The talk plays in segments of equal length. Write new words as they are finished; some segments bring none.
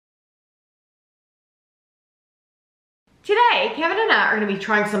Today, Kevin and I are going to be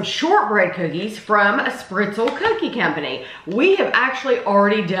trying some shortbread cookies from a Spritzal cookie company. We have actually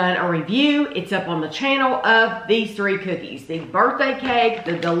already done a review. It's up on the channel of these three cookies. The birthday cake,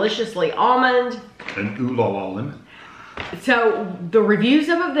 the deliciously almond, and ooh la la lemon. So the reviews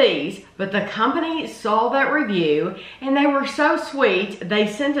of these, but the company saw that review and they were so sweet. They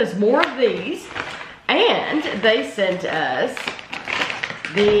sent us more of these and they sent us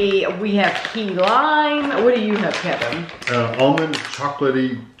we have key lime. What do you have, Kevin? Almond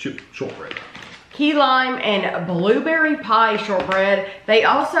chocolatey chip shortbread. Key lime and blueberry pie shortbread. They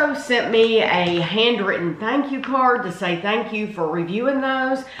also sent me a handwritten thank you card to say thank you for reviewing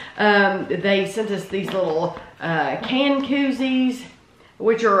those. They sent us these little can koozies,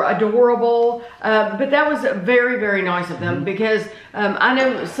 which are adorable. But that was very, very nice of them because I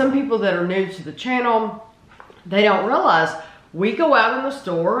know some people that are new to the channel, they don't realize we go out in the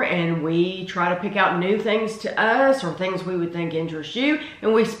store and we try to pick out new things to us or things we would think interest you,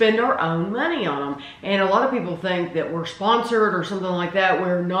 and we spend our own money on them. And a lot of people think that we're sponsored or something like that.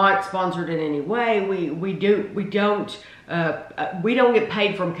 We're not sponsored in any way. We don't get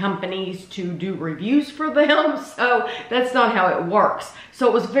paid from companies to do reviews for them, so that's not how it works. So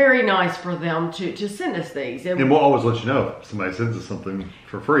it was very nice for them to send us these. And we'll always let you know if somebody sends us something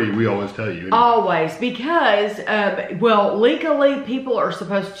for free. We always tell you. Always, because, well, legally people are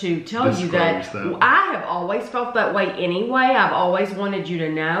supposed to tell you that. I have always felt that way anyway. I've always wanted you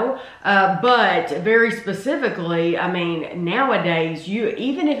to know. But very specifically, I mean, nowadays,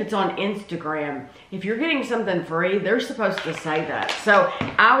 even if it's on Instagram, if you're getting something free, they're supposed to say that. So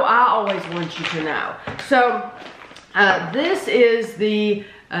I always want you to know. So this is the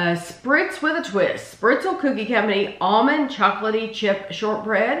Spritz with a Twist, Spritzal Cookie Company Almond Chocolatey Chip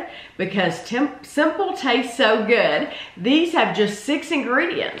Shortbread, because simple tastes so good. These have just 6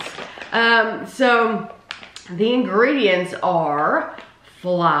 ingredients. So the ingredients are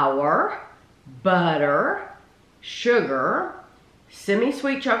flour, butter, sugar,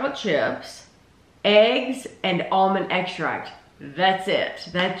 semi-sweet chocolate chips, eggs, and almond extract. That's it.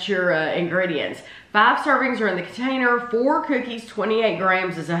 That's your ingredients. 5 servings are in the container. 4 cookies, 28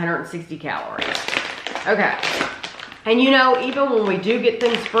 grams is 160 calories. Okay. And you know, even when we do get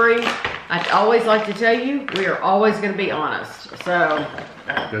things free, I always like to tell you, we are always going to be honest. So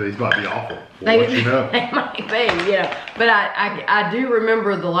yeah, these might be awful. We'll let you know. They might be, yeah. But I do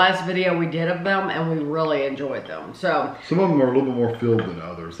remember the last video we did of them, and we really enjoyed them. So some of them are a little bit more filled than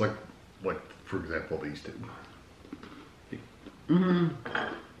others. Like for example, these two. Mm-hmm.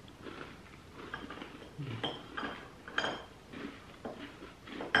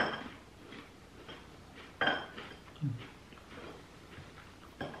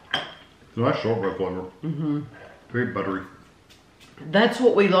 It's a nice shortbread flavor. Mm-hmm. Very buttery. That's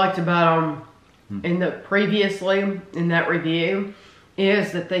what we liked about them in that review,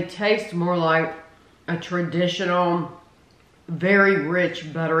 is that they taste more like a traditional, very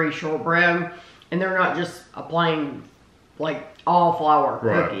rich, buttery shortbread, and they're not just a plain, like, all flour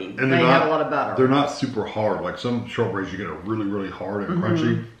cookie. And they have a lot of butter. They're not super hard. Like some shortbreads, you get a really, really hard and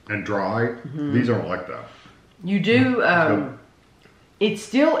crunchy and dry. These aren't like that. You do, it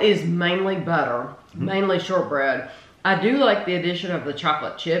still is mainly butter, mainly shortbread. I do like the addition of the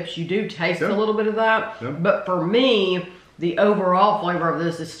chocolate chips. You do taste a little bit of that. But for me, the overall flavor of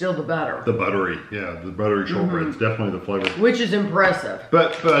this is still the butter. The buttery, yeah. The buttery shortbread is definitely the flavor. Which is impressive.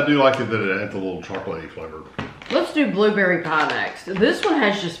 But I do like it that it adds a little chocolatey flavor. Let's do blueberry pie next. This one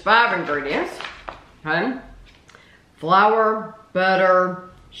has just 5 ingredients. Okay. Flour, butter,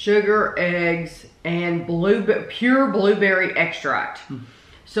 sugar, eggs, and pure blueberry extract.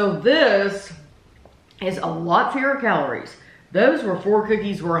 So this is a lot fewer calories. Those 4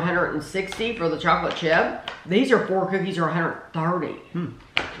 cookies were 160 for the chocolate chip. These are 4 cookies are 130.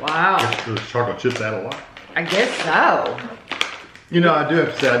 Wow. Those chocolate chips add a lot. I guess so. You know, I do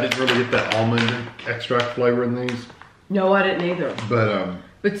have to say I didn't really get that almond extract flavor in these. No, I didn't either.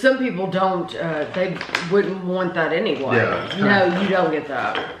 But some people don't. They wouldn't want that anyway. Yeah. No, you don't get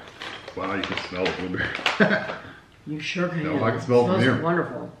that. Wow, you can smell the blueberry. You sure can. No, I can smell it from here.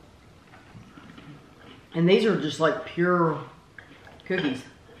 Wonderful. And these are just like pure cookies.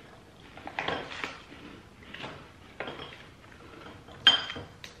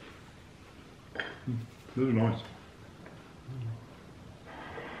 Those are nice.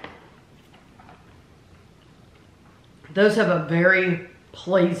 Those have a very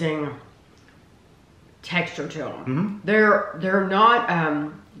pleasing texture to them. They're not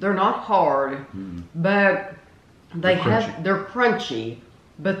hard, but they're crunchy,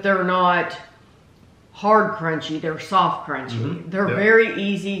 but they're not hard crunchy. They're soft crunchy. They're very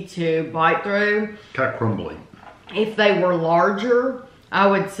easy to bite through. Kind of crumbly. If they were larger, I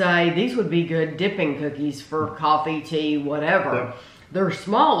would say these would be good dipping cookies for coffee, tea, whatever. Yeah. They're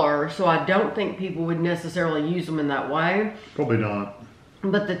smaller, so I don't think people would necessarily use them in that way. Probably not.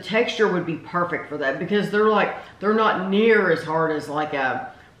 But the texture would be perfect for that because they're not near as hard as like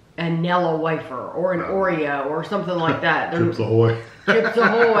a Nilla wafer or an Oreo or something like that. Chips Ahoy. Chips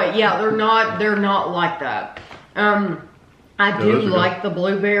Ahoy. Yeah, they're not like that. I do like the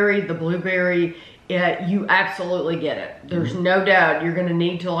blueberry. The blueberry, you absolutely get it. There's no doubt you're going to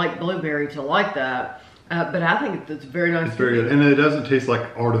need to like blueberry to like that. But I think it's very nice. It's very good, and it doesn't taste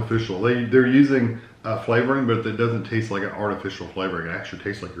like artificial. They're using flavoring, but it doesn't taste like an artificial flavoring. It actually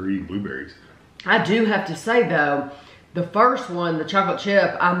tastes like you're eating blueberries. I do have to say though, the first one, the chocolate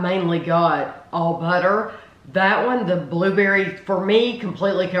chip, I mainly got all butter. That one, the blueberry, for me,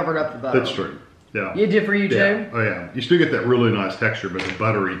 completely covered up the butter. That's true. Yeah. It did for you too? Oh yeah. You still get that really nice texture, but the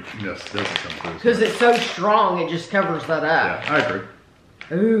butteriness doesn't come through. Because it's so strong, it just covers that up. Yeah, I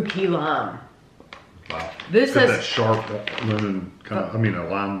agree. Ooh, key lime. Wow. This has that sharp lemon kind of, a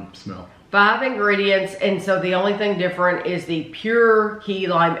lime smell. 5 ingredients, and so the only thing different is the pure key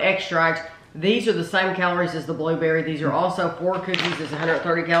lime extract. These are the same calories as the blueberry. These are also 4 cookies. It's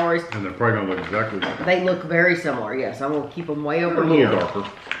 130 calories. And they're probably gonna look exactly the same. They look very similar. Yes, I'm gonna keep them way over here. here. A little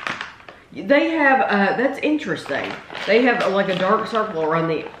darker. They have. That's interesting. They have like a dark circle around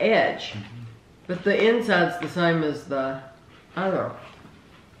the edge, but the inside's the same as the other.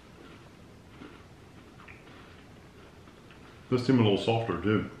 Those seem a little softer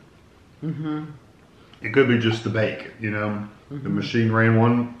too. It could be just the bake, you know. The machine ran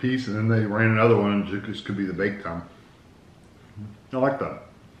one piece and then they ran another one, and this could be the bake time. I like that.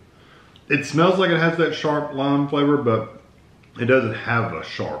 It smells like it has that sharp lime flavor, but it doesn't have a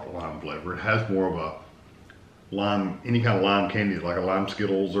sharp lime flavor. It has more of a lime, any kind of lime candy, like a lime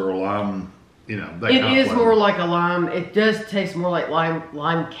Skittles or a lime, you know. That it kind is of more like a lime. It does taste more like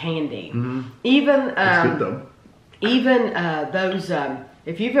lime candy. Even it's good though. Even those,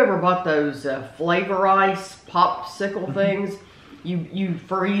 if you've ever bought those flavor ice popsicle things, you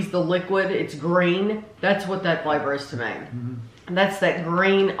freeze the liquid, it's green. That's what that flavor is to me. That's that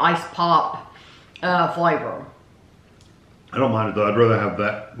green ice pop flavor. I don't mind it though. I'd rather have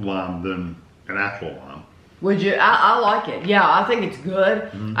that lime than an actual lime. Would you? I like it. Yeah, I think it's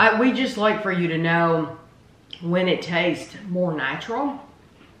good. We just like for you to know when it tastes more natural.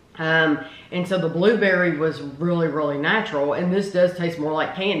 And so the blueberry was really, really natural, and this does taste more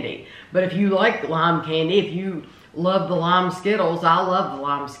like candy. But if you like lime candy, if you love the lime Skittles, I love the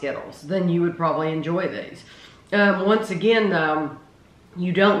lime Skittles, then you would probably enjoy these. Once again, though,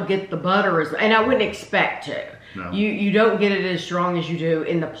 you don't get the butter as, and I wouldn't expect to. No. You don't get it as strong as you do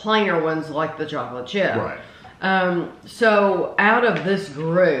in the plainer ones like the chocolate chip. Right. So out of this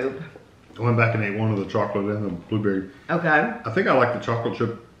group, I went back and ate one of the chocolate and the blueberry. Okay. I think I like the chocolate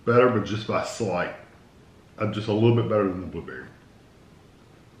chip better, but just by slight. Just a little bit better than the blueberry.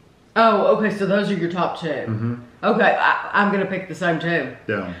 Oh, okay, so those are your top two. Okay, I'm going to pick the same two.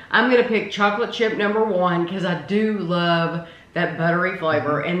 Yeah. I'm going to pick chocolate chip #1 because I do love that buttery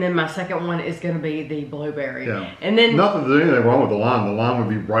flavor. And then my second one is going to be the blueberry. Yeah. And then nothing there's anything wrong with the lime. The lime would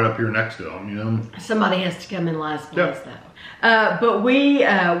be right up here next to them, you know. Somebody has to come in last place though. But we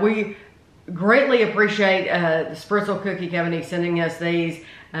greatly appreciate the Spritzal Cookie Company sending us these.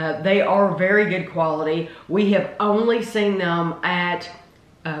 They are very good quality. We have only seen them at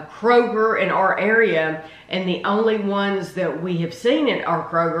Kroger in our area, and the only ones that we have seen at our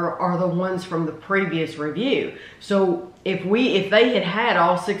Kroger are the ones from the previous review. So if they had had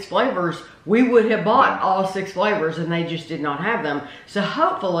all 6 flavors, we would have bought all 6 flavors, and they just did not have them. So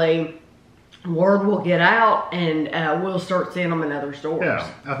hopefully word will get out, and we'll start seeing them in other stores. Yeah,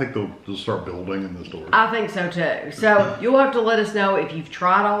 I think they'll start building in the stores. I think so too. So you'll have to let us know if you've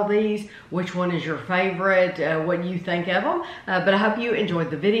tried all these, which one is your favorite, what you think of them. But I hope you enjoyed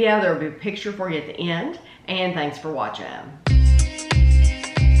the video. There will be a picture for you at the end. And thanks for watching.